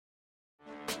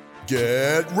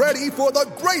Get ready for the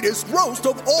greatest roast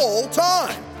of all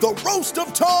time, the Roast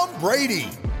of Tom Brady,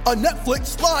 a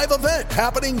Netflix live event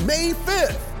happening May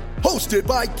 5th. Hosted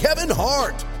by Kevin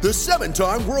Hart, the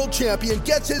 7-time world champion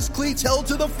gets his cleats held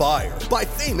to the fire by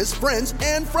famous friends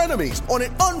and frenemies on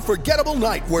an unforgettable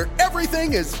night where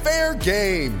everything is fair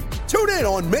game. Tune in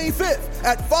on May 5th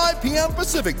at 5 p.m.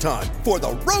 Pacific time for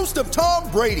the Roast of Tom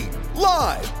Brady,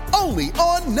 live only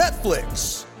on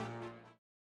Netflix.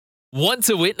 Want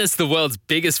to witness the world's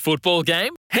biggest football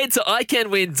game? Head to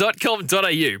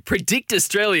iCanWin.com.au, predict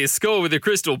Australia's score with a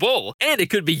crystal ball, and it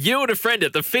could be you and a friend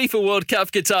at the FIFA World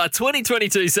Cup Qatar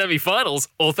 2022 semi-finals,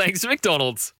 all thanks to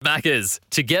McDonald's. Maccas,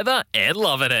 together and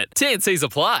loving it. TNCs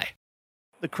apply.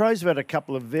 The Crows have had a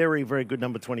couple of very, very good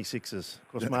number 26s. Of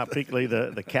course, Mark Pickley,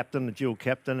 the captain, the dual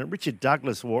captain, and Richard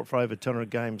Douglas wore it for over 200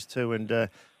 games too, and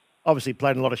obviously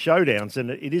played in a lot of showdowns,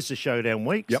 and it is a showdown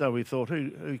week, so we thought,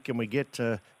 who can we get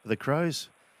for the Crows?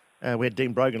 We had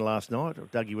Dean Brogan last night.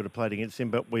 Dougie would have played against him,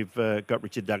 but we've got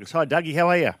Richard Douglas. Hi, Dougie. How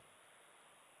are you?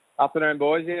 Afternoon,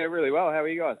 boys. Yeah, really well. How are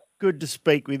you guys? Good to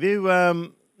speak with you.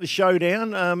 The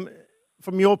showdown,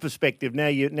 from your perspective, now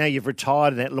you've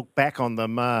retired and that look back on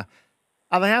them, are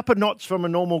they up a notch from a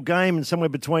normal game and somewhere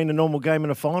between a normal game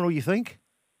and a final, you think?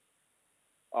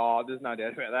 Oh, there's no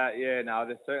doubt about that. Yeah, no,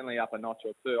 they're certainly up a notch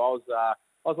or two. I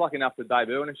was lucky enough to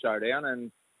debut in a showdown, and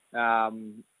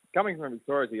coming from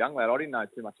Victoria as a young lad, I didn't know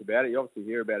too much about it. You obviously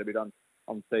hear about it a bit on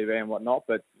TV and whatnot,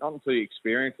 but not until you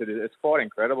experience it, it's quite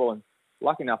incredible. And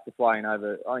lucky enough to play in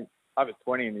over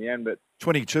 20 in the end, but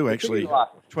 22 actually.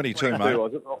 22, mate.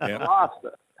 Was it? Yeah. The last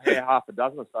half a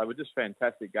dozen or so were just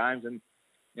fantastic games, and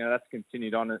that's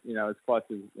continued on. As close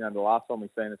as the last one we've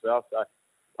seen as well. So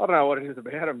I don't know what it is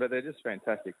about them, but they're just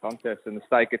fantastic contests, and the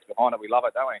state gets behind it. We love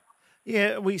it, don't we?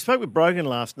 Yeah, we spoke with Brogan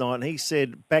last night, and he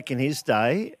said back in his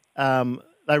day,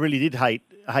 they really did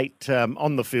hate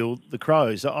on the field the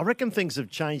Crows. I reckon things have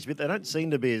changed a bit. They don't seem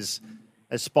to be as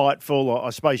spiteful. I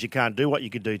suppose you can't do what you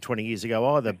could do 20 years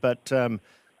ago either. But, from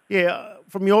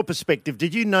your perspective,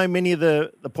 did you know many of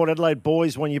the Port Adelaide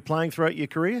boys when you're playing throughout your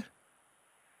career?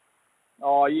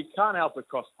 Oh, you can't help but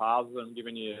cross paths with them,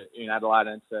 given you're in Adelaide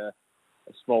and it's a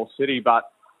small city. But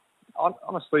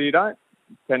honestly, you don't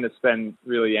tend to spend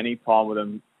really any time with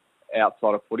them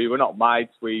outside of footy. We're not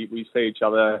mates. We see each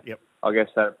other, I guess,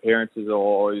 at appearances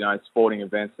or sporting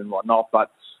events and whatnot. But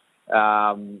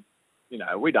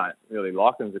we don't really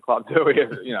like them as a club, do we?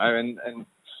 And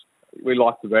we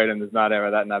like to beat them. There's no doubt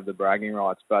about that, and have the bragging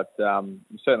rights. But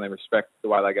we certainly respect the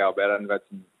way they go about it, and they've had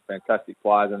some fantastic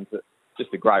players, and it's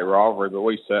just a great rivalry. But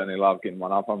we certainly love getting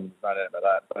one up on them. No doubt about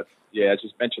that. But yeah, as you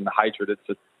mentioned, the hatred.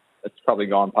 It's probably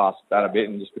gone past that a bit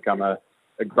and just become a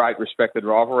great respected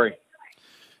rivalry.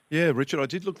 Yeah, Richard, I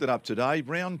did look that up today.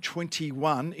 Round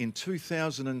 21 in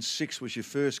 2006 was your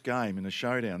first game in a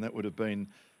showdown. That would have been,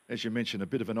 as you mentioned, a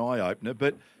bit of an eye-opener.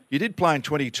 But you did play in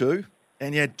 22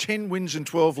 and you had 10 wins and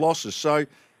 12 losses. So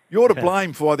you're to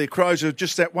blame for why the Crows are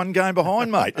just that one game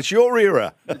behind, mate. It's your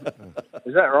era.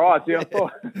 Is that right? Yeah,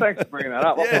 thanks for bringing that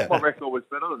up. I thought my record was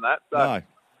better than that. So. No.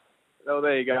 Well,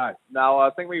 there you go. No, I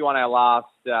think we won our last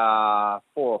 4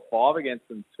 or 5 against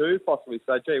them too, possibly.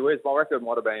 So, gee whiz, my record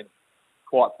might have been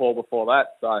quite poor before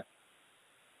that. So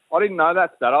I didn't know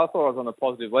that stat. I thought I was on a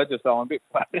positive ledger, so I'm a bit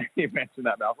glad you mentioned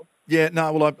that, Malcolm. Yeah,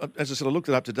 no, well, as I said, I looked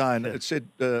it up today, and it said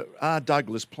R.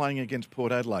 Douglas playing against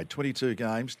Port Adelaide, 22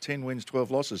 games, 10 wins,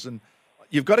 12 losses. And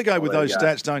you've got to go with those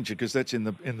stats, don't you? Because that's in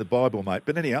the Bible, mate.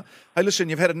 But anyhow, hey, listen,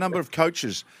 you've had a number of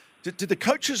coaches. Did the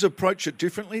coaches approach it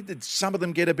differently? Did some of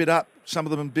them get a bit up, some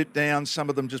of them a bit down, some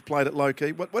of them just played it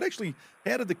low-key? What actually,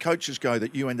 how did the coaches go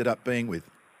that you ended up being with?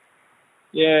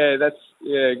 Yeah, that's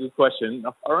a good question.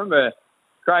 I remember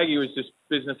Craigie was just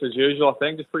business as usual, I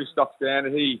think, just pretty stock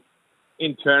standard.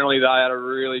 Internally, they had a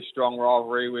really strong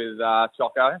rivalry with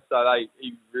Choco, so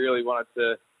he really wanted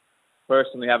to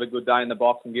personally have a good day in the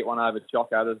box and get one over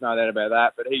Choco. There's no doubt about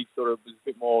that, but he sort of was a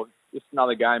bit more, just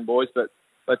another game, boys, but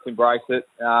let's embrace it.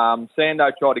 Sando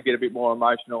tried to get a bit more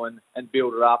emotional and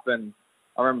build it up, and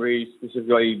I remember he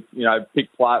specifically,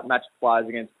 picked match players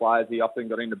against players. He often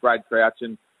got into Brad Crouch,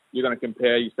 and you're going to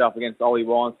compare yourself against Ollie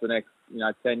Wines for the next,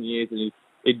 10 years, and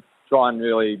he'd try and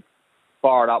really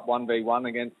fire it up 1v1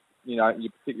 against, your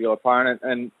particular opponent.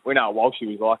 And we know what Walshy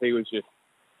was like. He was just,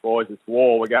 boys, it's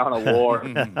war. We're going to war.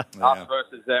 Us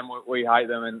versus them, we hate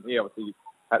them. And he obviously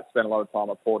had to spend a lot of time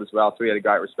at Port as well, so we had a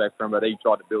great respect for him. But he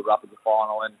tried to build it up as a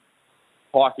final. And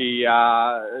Pikey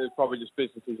is probably just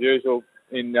business as usual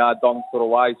in Dom's sort of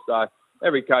way. So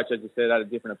every coach, as you said, had a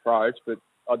different approach. But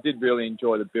I did really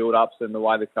enjoy the build-ups and the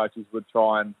way the coaches would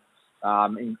try and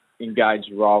engage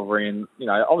the rivalry. And,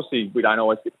 obviously we don't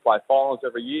always get to play finals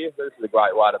every year, but this is a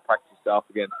great way to practice yourself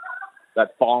against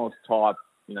that finals type,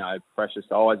 pressure.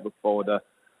 So I always look forward to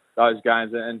those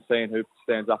games and seeing who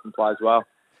stands up and plays well.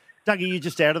 Dougie, you're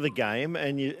just out of the game,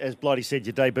 and as Blighty said,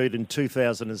 you debuted in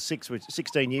 2006, which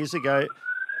 16 years ago.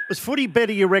 Was footy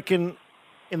better, you reckon,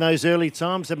 in those early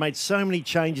times? They made so many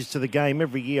changes to the game.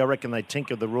 Every year, I reckon they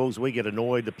tinker the rules. We get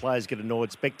annoyed, the players get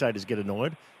annoyed, spectators get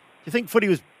annoyed. Do you think footy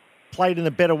was played in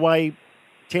a better way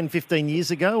 10, 15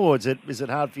 years ago, or is it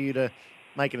hard for you to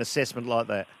make an assessment like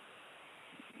that?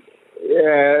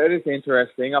 Yeah, it is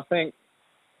interesting. I think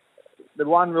the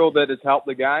one rule that has helped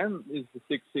the game is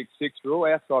the 6-6-6 rule.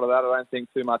 Outside of that, I don't think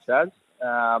too much has.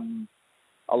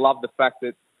 I love the fact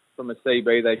that from a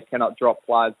CB they cannot drop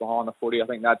players behind the footy. I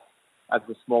think that's, as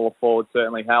a smaller forward,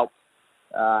 certainly helps.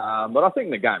 But I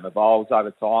think the game evolves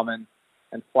over time and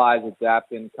players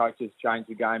adapt and coaches change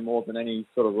the game more than any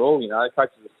sort of rule.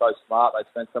 Coaches are so smart. They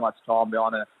spend so much time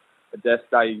behind a desk.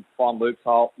 They find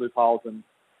loopholes and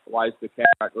ways to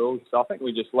counteract rules. So I think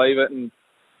we just leave it and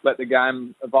let the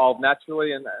game evolve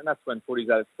naturally, and that's when footy's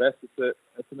at its best.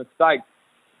 It's a mistake.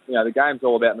 The game's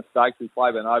all about mistakes. We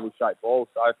play with an oval-shaped ball,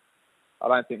 so I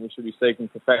don't think we should be seeking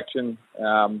perfection.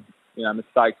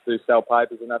 Mistakes do sell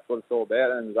papers, and that's what it's all about at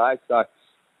the end of the day. So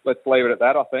let's leave it at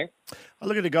that, I think. I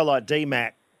look at a guy like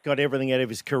D-Mac, got everything out of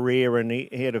his career, and he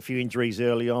had a few injuries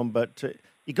early on, but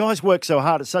you guys work so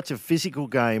hard. It's such a physical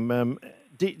game.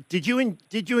 Did you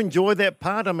enjoy that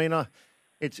part? I mean,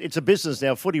 it's a business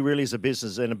now. Footy really is a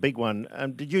business and a big one.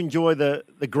 Did you enjoy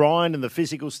the grind and the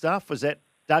physical stuff? Was that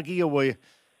Dougie,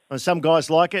 or some guys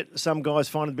like it, some guys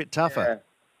find it a bit tougher? Yeah.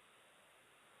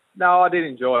 No, I did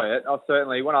enjoy it. I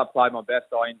certainly, when I played my best,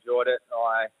 I enjoyed it.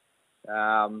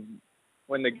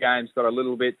 When the games got a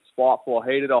little bit spiteful or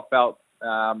heated, I felt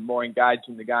more engaged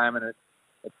in the game, and it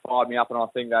fired me up, and I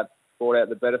think that brought out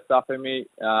the better stuff in me.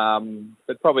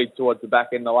 But probably towards the back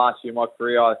end of the last year of my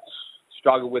career, I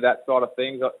struggled with that side of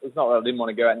things. It's not that I didn't want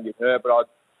to go out and get hurt, but I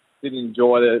didn't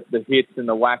enjoy the hits and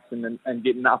the whacks and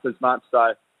getting up as much.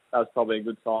 So that was probably a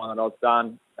good sign that I was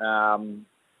done.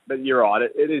 But you're right,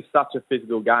 it is such a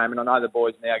physical game, and I know the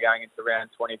boys now going into round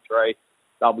 23,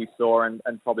 they'll be sore and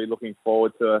probably looking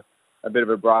forward to a bit of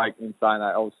a break, in saying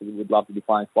that obviously we would love to be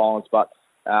playing finals, but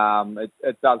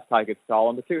it does take its toll,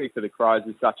 and particularly for the Crows,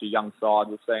 with such a young side.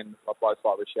 We've seen blokes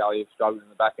like Rochelle have struggled in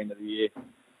the back end of the year,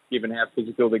 given how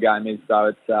physical the game is. So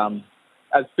it's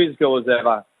as physical as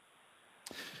ever.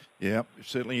 Yeah, it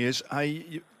certainly is.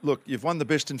 Hey, look, you've won the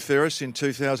best and fairest in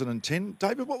 2010.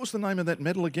 David, what was the name of that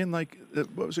medal again? What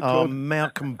was it called?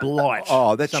 Malcolm Blight.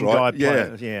 Oh, that's some right.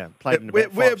 Guy played in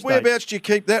about whereabouts do you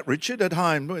keep that, Richard? At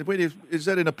home? Is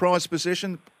that in a prized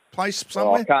possession place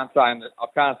somewhere? Well, I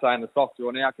can't say in the soft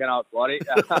drawer now, can I, Blighty?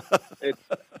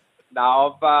 I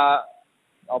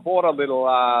bought a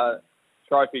little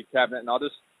trophy cabinet, and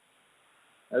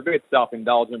a bit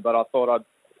self-indulgent, but I thought I'd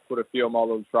put a few of my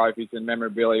little trophies and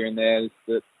memorabilia in there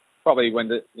that probably when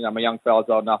my young fella's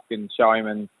old enough can show him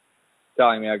and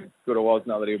tell him how good it was.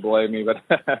 Not that he'll believe me, but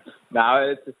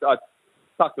no, it's just I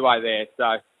tucked away there.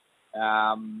 So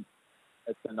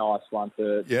it's a nice one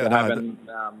to have. And,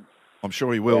 I'm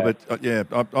sure he will, but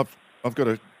I've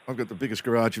got the biggest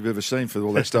garage you've ever seen for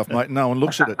all that stuff, mate. No one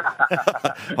looks at it.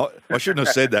 I shouldn't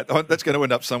have said that. That's going to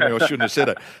end up somewhere I shouldn't have said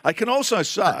it. I can also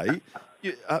say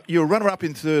you're a runner-up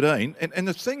in 13, and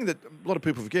the thing that a lot of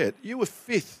people forget, you were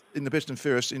fifth in the best and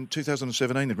fairest in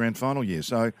 2017, the grand final year.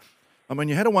 So, I mean,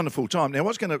 you had a wonderful time. Now, I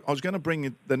was going to bring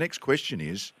in, the next question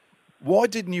is, why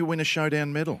didn't you win a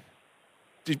showdown medal?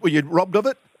 Were you robbed of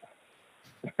it?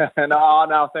 No,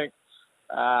 I think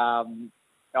I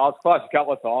was close a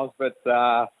couple of times, but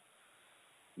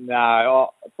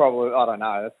no, I don't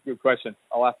know. That's a good question.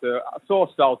 I'll have to.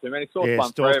 Source stole too many. Source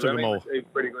won three of them. He's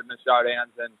pretty good in the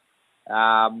showdowns, and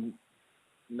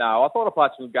no, I thought I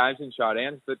played some good games in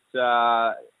showdowns, but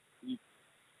you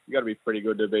got to be pretty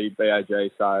good to be BAG.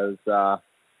 So it was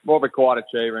more of a quiet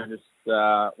achiever and just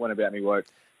went about me work.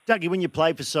 Dougie, when you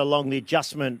played for so long, the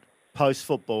adjustment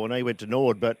post-football, I know you went to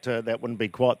Nord, but that wouldn't be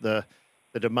quite the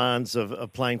demands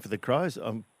of playing for the Crows.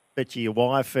 I bet you your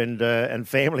wife and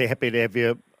family are happy to have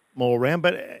you more around.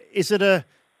 But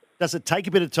does it take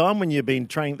a bit of time when you've been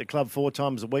training at the club 4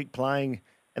 times a week playing,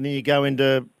 and then you go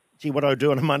into, gee, what do I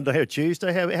do on a Monday or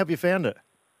Tuesday? How have you found it?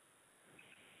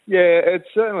 Yeah, it's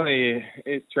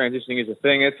transitioning is a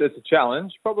thing. It's a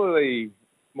challenge, probably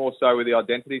more so with the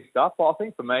identity stuff. But I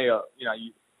think for me,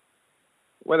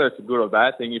 whether it's a good or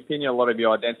bad thing, you pin a lot of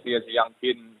your identity as a young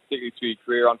kid, and particularly through your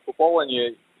career on football, and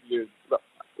you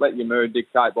let your mood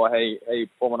dictate by how you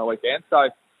perform on a weekend. So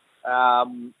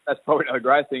that's probably not a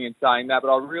great thing in saying that, but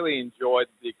I really enjoyed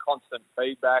the constant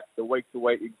feedback, the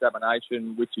week-to-week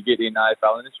examination, which you get in the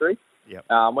AFL industry. Yep.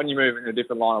 When you move into a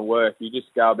different line of work, you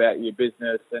just go about your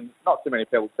business, and not too many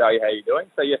people tell you how you're doing.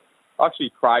 So you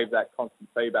actually crave that constant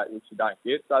feedback, which you don't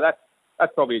get. So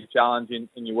that's probably a challenge in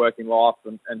your working life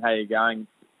and how you're going.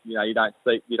 You know, you don't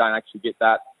actually get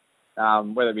that,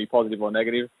 whether it be positive or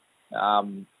negative.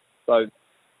 So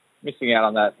missing out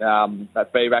on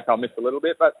that feedback, I'll miss a little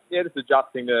bit. But yeah, just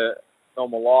adjusting to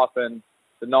normal life and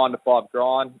the 9 to 5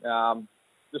 grind.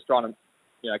 Just trying to,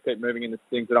 keep moving into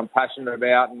things that I'm passionate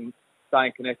about and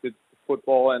staying connected to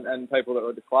football and people that are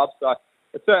at the club. So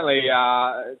it's certainly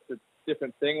it's a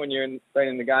different thing when you've been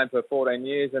in the game for 14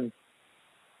 years, and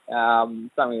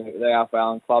something that the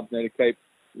AFL and clubs need to keep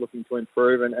looking to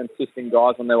improve and assisting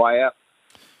guys on their way out.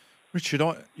 Richard,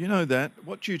 that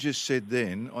what you just said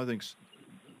then, I think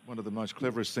one of the most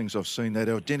cleverest things I've seen, that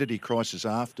identity crisis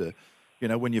after,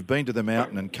 when you've been to the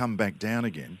mountain and come back down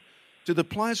again. Do the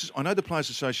players? I know the Players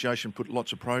Association put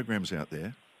lots of programs out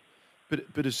there,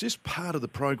 but is this part of the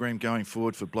program going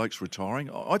forward for blokes retiring?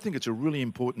 I think it's a really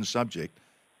important subject.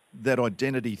 That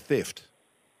identity theft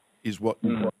is what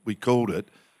we called it,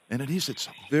 and it's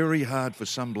very hard for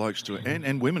some blokes to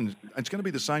and women. It's going to be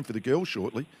the same for the girls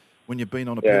shortly when you've been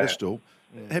on a pedestal.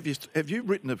 Yeah. Have you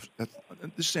written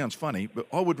this sounds funny, but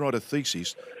I would write a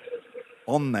thesis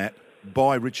on that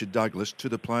by Richard Douglas to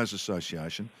the Players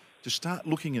Association to start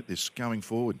looking at this going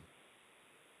forward.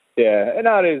 Yeah, and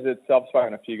it is. I've spoken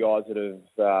to a few guys that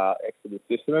have exited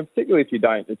the system, and particularly if you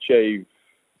don't achieve,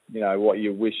 what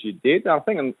you wish you did. And I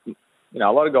think, a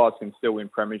lot of guys can still win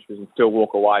premierships and still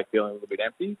walk away feeling a little bit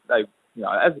empty. They,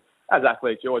 as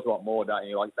athletes, you always want more, don't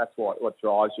you? Like that's what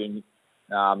drives you.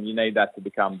 And, you need that to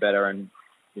become better and,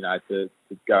 to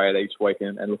go out each week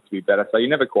and look to be better. So you're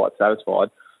never quite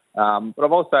satisfied. But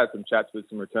I've also had some chats with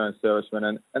some returned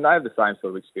servicemen, and they have the same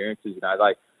sort of experiences.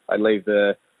 They leave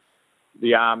the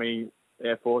Army,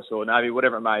 Air Force or Navy,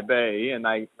 whatever it may be, and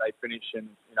they finish and,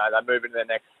 they move into their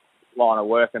next line of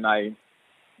work and they,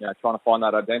 trying to find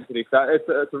that identity. So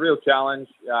it's a real challenge.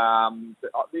 The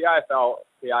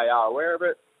AFL-PA are aware of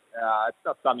it. It's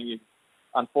not something you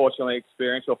unfortunately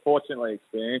experience, or fortunately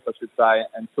experience, I should say,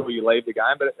 until you leave the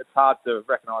game. But it's hard to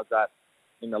recognise that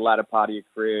in the latter part of your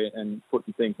career and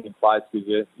putting things in place because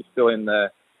you're still in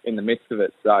the midst of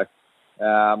it. So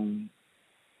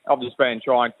I've just been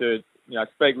trying to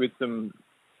speak with some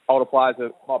older players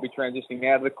that might be transitioning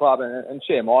out of the club and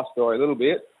share my story a little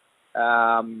bit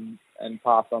and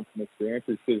pass on some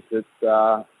experiences because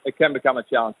it can become a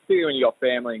challenge, particularly when you've got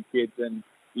family and kids and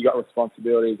you've got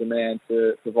responsibility as a man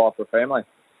to provide for a family.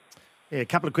 Yeah, a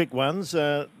couple of quick ones.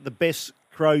 The best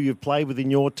Crow you've played with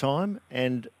in your time,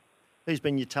 and who's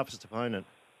been your toughest opponent?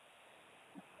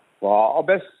 Well, our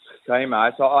best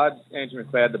teammate, so I had Andrew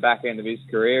McLeod at the back end of his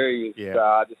career. He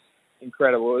was just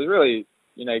incredible. It was a really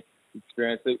unique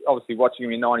experience. Obviously, watching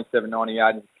him in 97,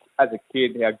 98 as a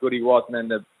kid, how good he was, and then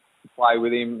to play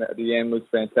with him at the end was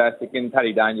fantastic. And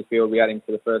Paddy Dangerfield, we had him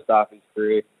for the first half of his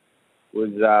career,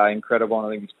 was incredible. And I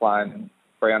think he's playing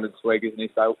 300 this week, isn't he?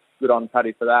 So good on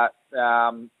Paddy for that.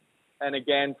 And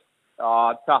again,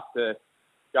 tough to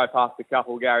go past a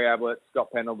couple, Gary Ablett,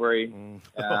 Scott Pendlebury,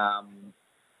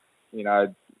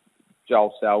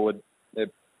 Joel Selwood. They're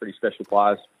pretty special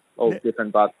players, all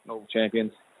different but all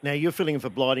champions. Now, you're filling in for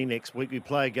Blighty next week. We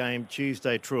play a game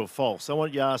Tuesday, true or false. I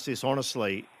want you to ask this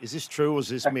honestly. Is this true or is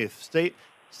this myth?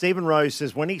 Stephen Rose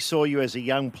says when he saw you as a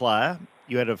young player,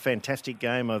 you had a fantastic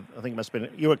game. I think it must have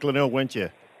been... You were at Glenelg, weren't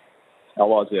you? I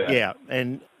was, yeah. Yeah,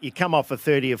 and you come off a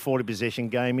 30 or 40 possession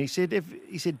game. He said,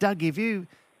 Doug, have you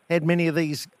had many of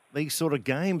these sort of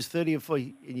games, 30 or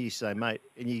 40? And you say, mate,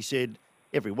 and you said,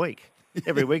 every week.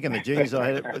 Every week in the juniors, I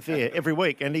had it with every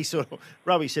week. And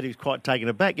Robbie said he was quite taken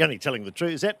aback. You're only telling the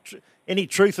truth. Is that any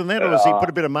truth in that, or has he put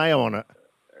a bit of mayo on it?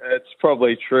 It's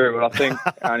probably true, but I think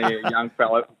only a young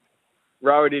fella.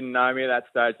 Rowie didn't know me at that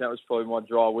stage. That was probably my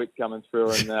dry wit coming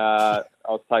through, and I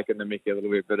was taking the mickey a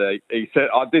little bit. But he said,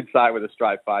 I did say it with a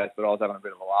straight face, but I was having a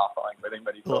bit of a laugh, I think, with him,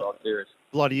 but he thought I was serious.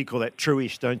 Blighty, you call that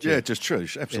true-ish, don't you? Yeah, just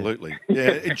true-ish, absolutely. Yeah.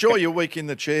 Enjoy your week in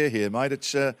the chair here, mate.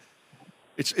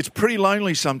 It's pretty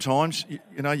lonely sometimes.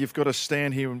 You've got to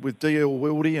stand here with D.L.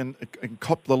 Wildy and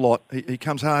cop the lot. He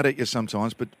comes hard at you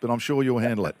sometimes, but I'm sure you'll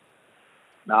handle it.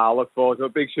 No, I look forward to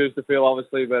it. Big shoes to fill,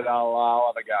 obviously, but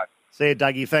I'll have a go. See you,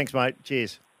 Dougie. Thanks, mate.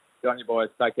 Cheers. Good on you, boys.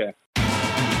 Take care.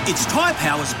 It's Tyre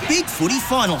Power's Big Footy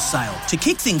Final Sale. To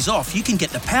kick things off, you can get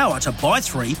the power to buy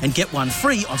 3 and get 1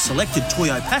 free on selected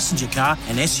Toyo passenger car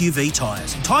and SUV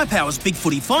tyres. Tyre Power's Big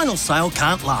Footy Final Sale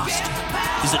can't last.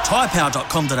 Visit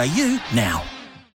tyrepower.com.au now.